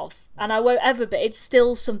line of, and I won't ever be. It's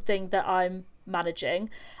still something that I'm managing.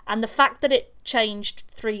 And the fact that it changed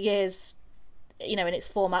 3 years, in its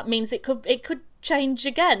format, means it could change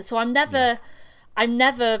again. So I'm never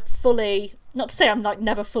fully, not to say I'm like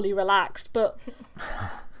never fully relaxed, but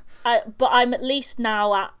I'm at least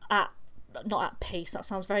now at not at peace. That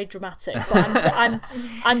sounds very dramatic, but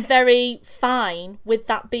I'm very fine with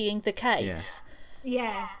that being the case.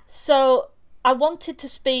 Yeah. So I wanted to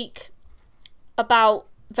speak about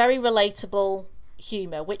very relatable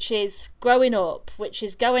humour, which is growing up, which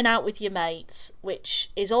is going out with your mates,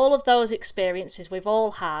 which is all of those experiences we've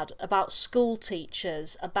all had, about school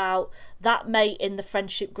teachers, about that mate in the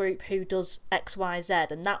friendship group who does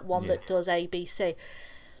XYZ and that one that does ABC.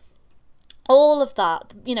 All of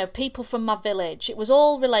that, people from my village, it was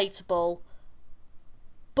all relatable,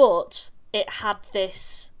 but it had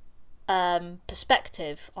this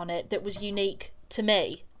perspective on it that was unique to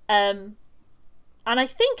me. And I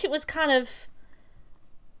think it was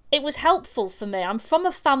it was helpful for me. I'm from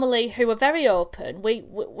a family who are very open.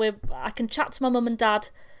 I can chat to my mum and dad.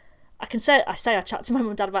 I chat to my mum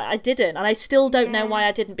and dad about it. I didn't, and I still don't know why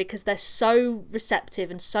I didn't, because they're so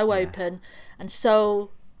receptive and so open, and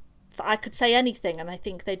so I could say anything and I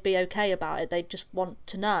think they'd be okay about it. They'd just want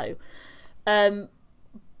to know.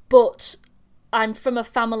 But I'm from a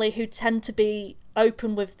family who tend to be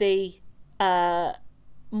open with the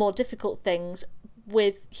more difficult things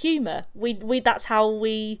with humour. We that's how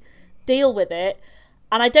we deal with it,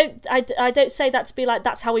 and I don't say that to be like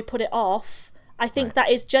that's how we put it off. I think that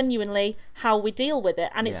is genuinely how we deal with it,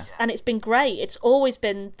 and it's been great. It's always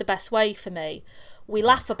been the best way for me. We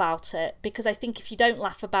laugh about it, because I think if you don't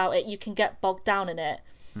laugh about it, you can get bogged down in it.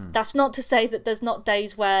 That's not to say that there's not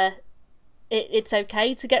days where it's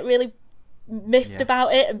okay to get really miffed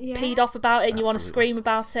about it and peed off about it, and you want to scream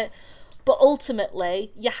about it. But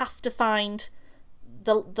ultimately, you have to find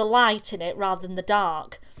the light in it rather than the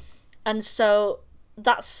dark, and so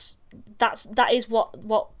that is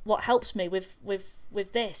what helps me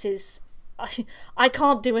with this. Is I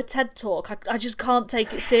can't do a TED talk. I just can't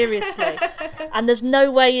take it seriously, and there's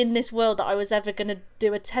no way in this world that I was ever going to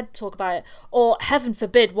do a TED talk about it, or heaven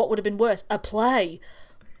forbid, what would have been worse, a play.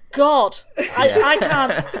 God,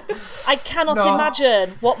 I cannot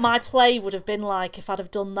imagine what my play would have been like if I'd have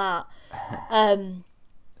done that.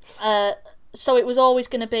 So it was always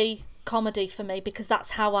going to be comedy for me, because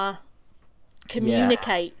that's how I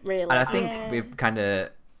communicate, really. And I think we've kind of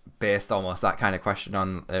based almost that kind of question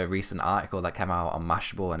on a recent article that came out on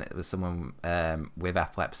Mashable, and it was someone with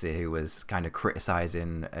epilepsy who was kind of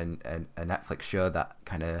criticising a Netflix show that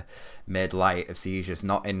kind of made light of seizures,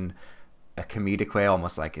 not in a comedic way,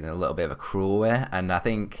 almost like in a little bit of a cruel way. And I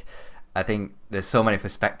think I think there's so many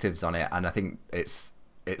perspectives on it, and I think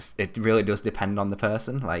it really does depend on the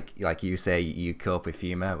person. Like you say, you cope with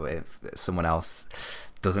humour, but if someone else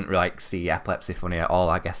doesn't like see epilepsy funny at all,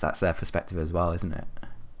 I guess that's their perspective as well, isn't it?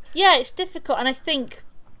 Yeah, it's difficult, and I think,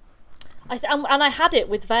 and I had it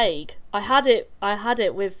with Vague. I had it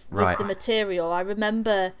with the material. I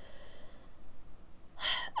remember,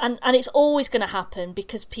 and it's always going to happen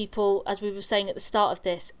because people, as we were saying at the start of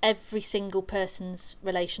this, every single person's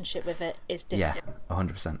relationship with it is different. Yeah,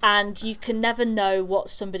 100%. And you can never know what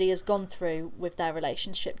somebody has gone through with their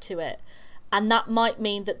relationship to it. And that might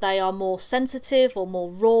mean that they are more sensitive or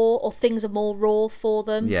more raw, or things are more raw for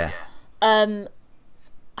them. Yeah.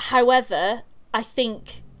 However, I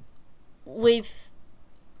think with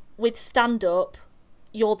stand-up,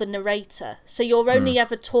 you're the narrator, so you're only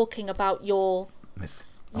ever talking about your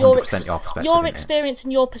experience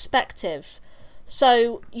and your perspective.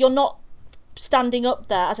 So you're not standing up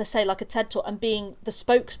there, as I say, like a TED Talk, and being the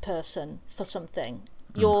spokesperson for something.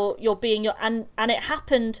 You're being your and it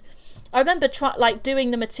happened. I remember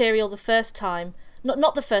doing the material the first time.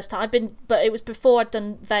 Not the first time. But it was before I'd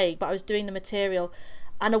done Vague. But I was doing the material,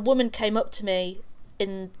 and a woman came up to me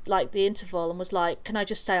in like the interval and was like, "Can I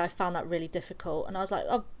just say I found that really difficult?" And I was like,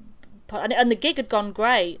 "Oh," and the gig had gone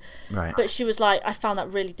great. Right. But she was like, "I found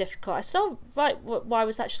that really difficult." I said, "Oh, right. Why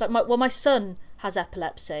was that?" She's like, "Well, my son has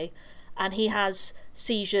epilepsy, and he has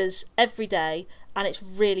seizures every day, and it's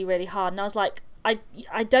really, really hard." And I was like,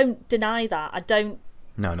 I don't deny that. I don't.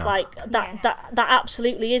 No. Like that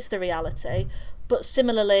absolutely is the reality. But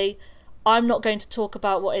similarly, I'm not going to talk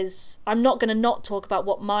about I'm not going to not talk about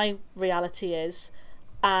what my reality is,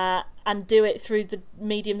 and do it through the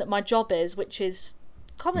medium that my job is, which is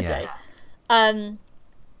comedy. Yeah.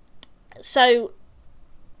 So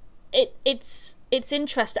it's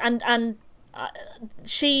interesting, and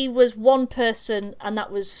she was one person, and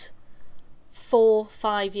that was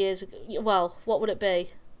 4-5 years ago. Well, what would it be?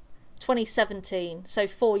 2017, so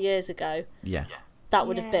 4 years ago. Yeah. That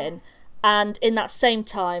would have been. And in that same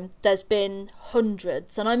time, there's been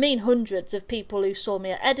hundreds, and I mean hundreds, of people who saw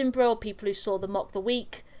me at Edinburgh, people who saw the Mock the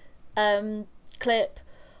Week clip,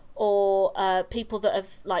 or people that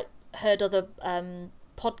have like heard other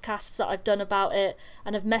podcasts that I've done about it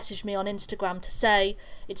and have messaged me on Instagram to say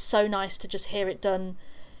it's so nice to just hear it done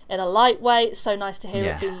in a light way. It's so nice to hear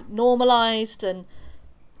it be normalised, and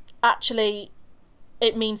actually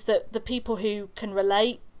it means that the people who can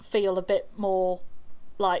relate feel a bit more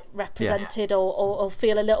like represented, or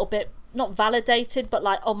feel a little bit not validated, but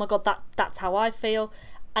like, oh my god, that's how I feel.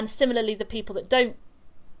 And similarly, the people that don't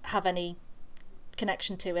have any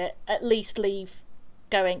connection to it at least leave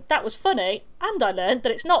going, that was funny, and I learned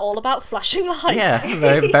that it's not all about flashing lights.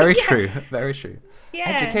 Yeah, very true, very true. Yeah.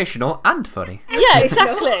 Educational and funny. Yeah,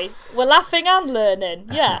 exactly. We're laughing and learning.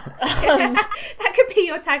 Yeah. That could be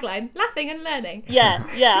your tagline: laughing and learning. Yeah,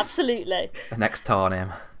 absolutely. The next tour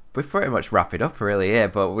name. We pretty much wrap it up really here,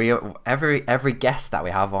 but every guest that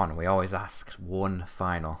we have on, we always ask one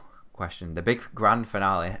final question, the big grand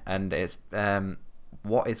finale, and it's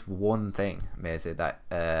what is one thing, Maisie, that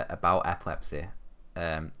about epilepsy,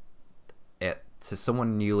 to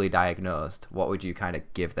someone newly diagnosed, what would you kind of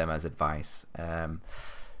give them as advice?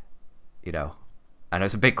 You know, I know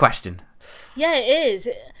it's a big question. Yeah, it is.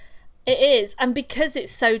 It is, and because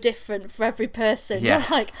it's so different for every person, yes.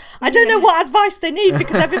 You're like, I don't know what advice they need,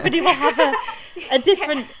 because everybody will have a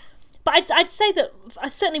different. But I'd say that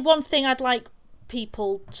certainly one thing I'd like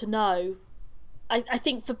people to know, I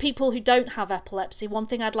think for people who don't have epilepsy, one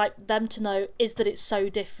thing I'd like them to know is that it's so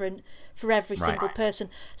different for every single person.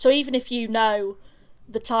 So even if you know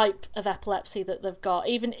the type of epilepsy that they've got,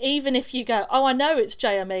 even if you go, oh, I know it's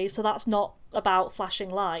JME, so that's not about flashing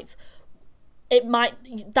lights, it might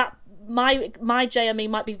that my JME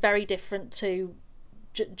might be very different to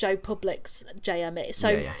Joe Public's JME.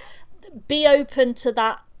 So be open to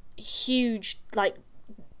that huge like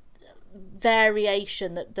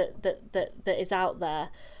variation that is out there.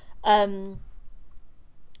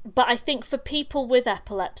 But I think for people with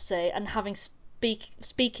epilepsy, and having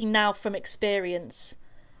speaking now from experience,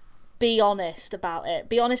 be honest about it.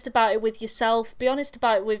 Be honest about it with yourself. Be honest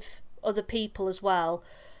about it with other people as well,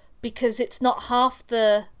 because it's not half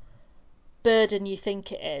the burden you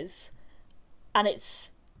think it is, and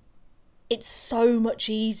it's so much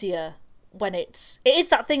easier when it is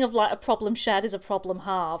that thing of like, a problem shared is a problem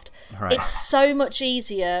halved. Right. It's so much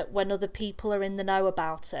easier when other people are in the know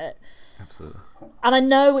about it. Absolutely. And I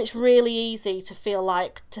know it's really easy to feel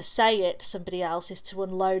like to say it to somebody else is to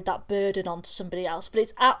unload that burden onto somebody else,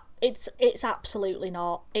 but it's absolutely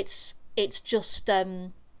not. It's just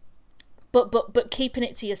but keeping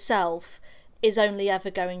it to yourself is only ever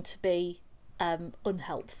going to be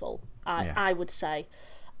unhelpful. I would say,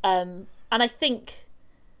 and I think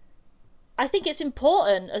it's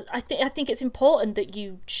important. I think it's important that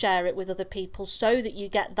you share it with other people so that you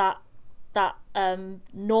get that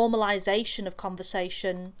normalization of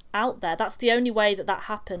conversation out there. That's the only way that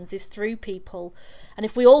happens, is through people. And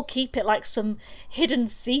if we all keep it like some hidden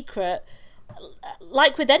secret,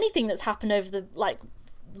 like with anything that's happened over the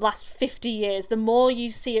last 50 years, the more you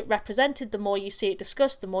see it represented, the more you see it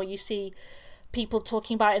discussed, the more you see people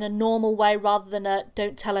talking about it in a normal way rather than a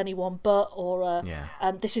don't tell anyone but, or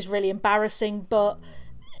this is really embarrassing, but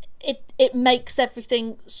it makes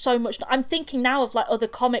everything so much. I'm thinking now of like other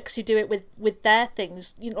comics who do it with their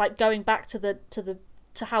things, you know, like going back to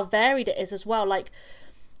how varied it is as well. Like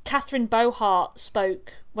Catherine Bohart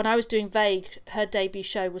spoke when I was doing Vague. Her debut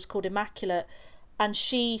show was called Immaculate, and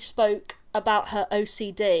she spoke about her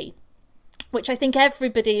OCD, which I think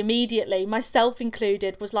everybody immediately, myself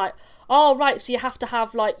included, was like, oh right, so you have to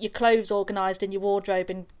have like your clothes organised in your wardrobe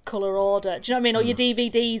in colour order, do you know what I mean, or your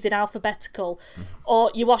DVDs in alphabetical,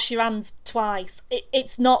 or you wash your hands twice.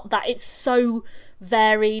 It's not that. It's so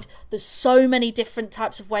varied. There's so many different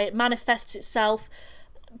types of way it manifests itself.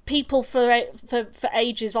 People for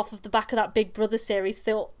ages, off of the back of that Big Brother series,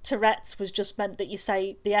 thought Tourette's was just meant that you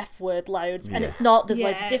say the F word loads, and it's not. There's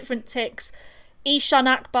loads of different tics. Ishan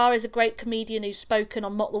Akbar is a great comedian who's spoken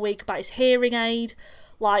on Mock the Week about his hearing aid.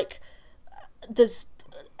 Like, there's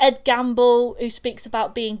Ed Gamble who speaks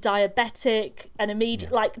about being diabetic,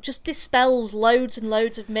 and like just dispels loads and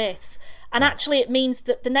loads of myths. And actually it means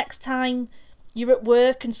that the next time you're at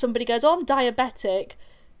work and somebody goes, oh, I'm diabetic,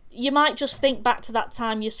 you might just think back to that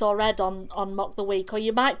time you saw Ed on Mock the Week, or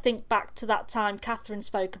you might think back to that time Catherine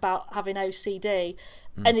spoke about having OCD,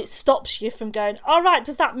 and it stops you from going, all right,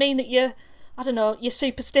 does that mean that you're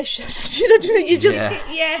superstitious? You know what I mean? You just,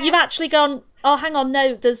 you've actually gone, oh, hang on,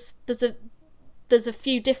 no, there's a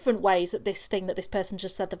few different ways that this thing that this person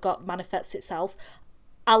just said they've got manifests itself.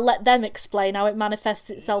 I'll let them explain how it manifests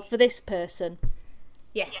itself for this person.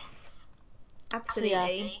 Yes.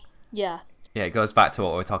 Absolutely. Yeah. Yeah, it goes back to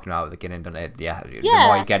what we were talking about at the beginning, doesn't it? Yeah. The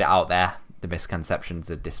more you get it out there, the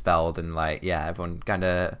misconceptions are dispelled, and like, everyone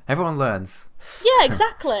learns. Yeah,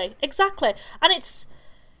 exactly. And it's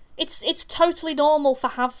totally normal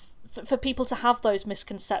for people to have those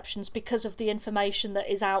misconceptions, because of the information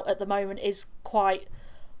that is out at the moment is quite,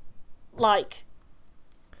 like,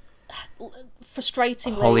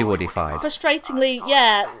 frustratingly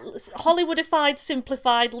Hollywoodified,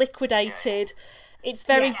 simplified, liquidated. It's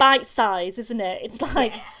very bite-sized, isn't it? It's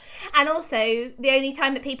like... Yeah. And also, the only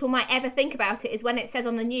time that people might ever think about it is when it says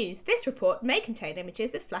on the news, this report may contain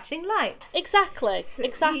images of flashing lights. Exactly.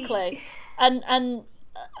 And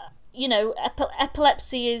you know,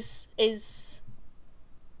 epilepsy is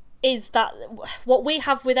that what we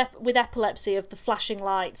have with epilepsy, of the flashing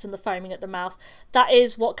lights and the foaming at the mouth. That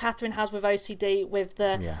is what Catherine has with OCD, with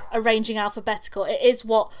the arranging alphabetical. It is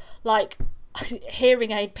what, like,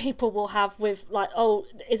 hearing aid people will have with, like, oh,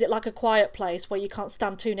 is it like A Quiet Place where you can't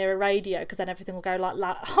stand too near a radio because then everything will go like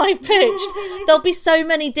high pitched. There'll be so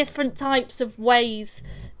many different types of ways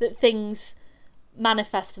that things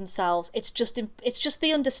manifest themselves. It's just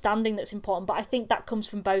the understanding that's important, but I think that comes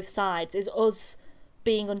from both sides, is us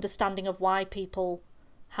being understanding of why people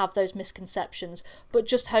have those misconceptions, but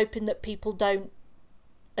just hoping that people don't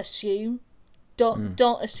assume. Don't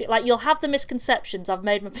assume. Like, you'll have the misconceptions, I've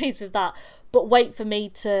made my peace with that, but wait for me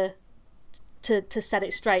to set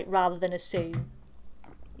it straight rather than assume.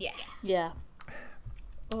 Yeah.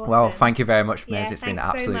 Awesome. Well, thank you very much, Maisie. It's been an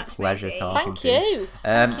absolute pleasure talking to you.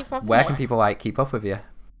 Thank you for having me. Where can people keep up with you?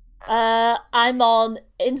 I'm on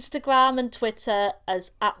Instagram and Twitter as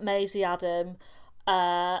 @Maisie Adam.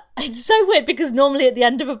 It's so weird because normally at the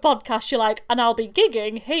end of a podcast you're like, and I'll be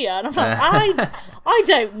gigging here, and I'm like, I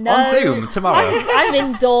don't know. On Zoom tomorrow. I'm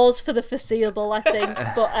indoors for the foreseeable, I think.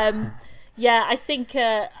 But I think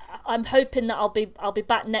I'm hoping that I'll be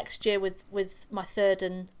back next year with my third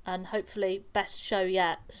and hopefully best show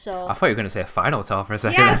yet. So I thought you were going to say a final tour for a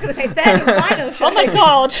second. Yeah, I was going to say third and final show. Oh my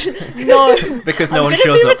god, no! Because no one shows up.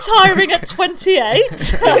 I'm going to be retiring at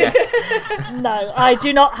 28. No, I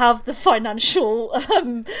do not have the financial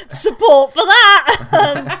support for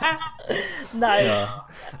that. No. Yeah.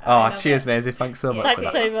 Oh, cheers, Maisie. Thanks so much.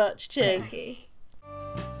 Thanks so much. Cheers. Thank you.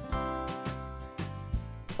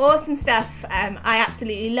 Awesome stuff. I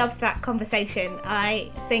absolutely loved that conversation. I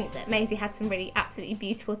think that Maisie had some really absolutely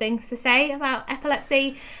beautiful things to say about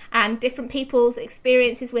epilepsy and different people's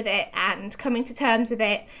experiences with it and coming to terms with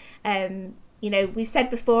it. You know, we've said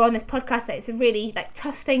before on this podcast that it's a really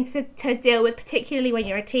tough thing to deal with, particularly when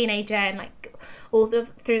you're a teenager and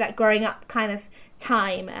through that growing up kind of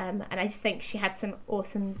time, and I just think she had some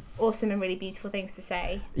awesome and really beautiful things to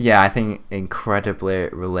say. Yeah, I think incredibly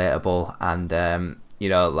relatable, and you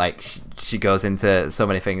know, like she goes into so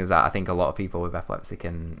many things that I think a lot of people with epilepsy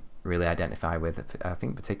can really identify with. I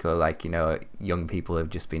think particularly like, you know, young people who've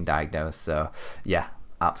just been diagnosed. So yeah,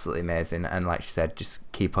 absolutely amazing. And like she said,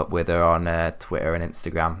 just keep up with her on Twitter and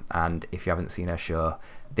Instagram, and if you haven't seen her show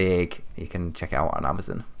Big, you can check it out on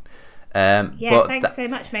Amazon. Thanks so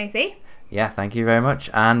much, Maisie. Yeah, thank you very much.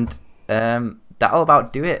 And that'll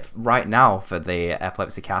about do it right now for the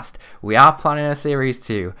Epilepsy Cast. We are planning a series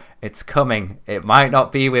 2. It's coming. It might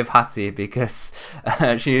not be with Hattie because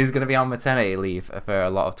she's going to be on maternity leave for a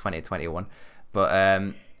lot of 2021.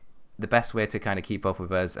 But the best way to kind of keep up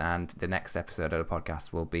with us and the next episode of the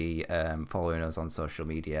podcast will be following us on social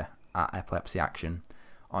media at Epilepsy Action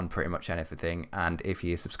on pretty much anything. And if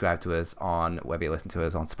you subscribe to us on, whether you listen to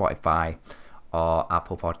us on Spotify or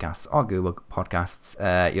Apple Podcasts or Google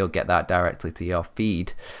Podcasts, you'll get that directly to your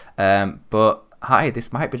feed. But hi,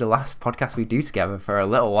 this might be the last podcast we do together for a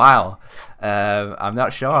little while. I'm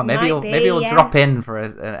not sure. Maybe you'll drop in for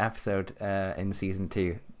an episode in season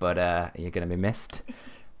 2, but you're going to be missed.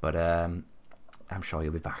 But I'm sure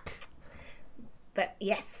you'll be back. But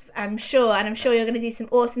yes, I'm sure, and I'm sure you're going to do some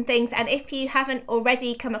awesome things. And if you haven't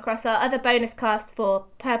already come across our other bonus cast for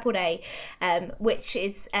Purple Day, which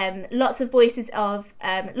is lots of voices of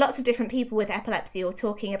lots of different people with epilepsy, or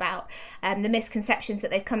talking about the misconceptions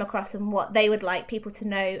that they've come across and what they would like people to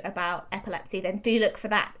know about epilepsy, then do look for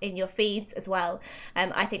that in your feeds as well.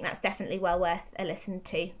 I think that's definitely well worth a listen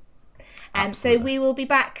to. So we will be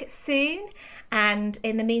back soon, and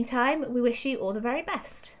in the meantime, we wish you all the very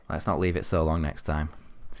best. Let's not leave it so long next time.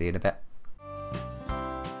 See you in a bit.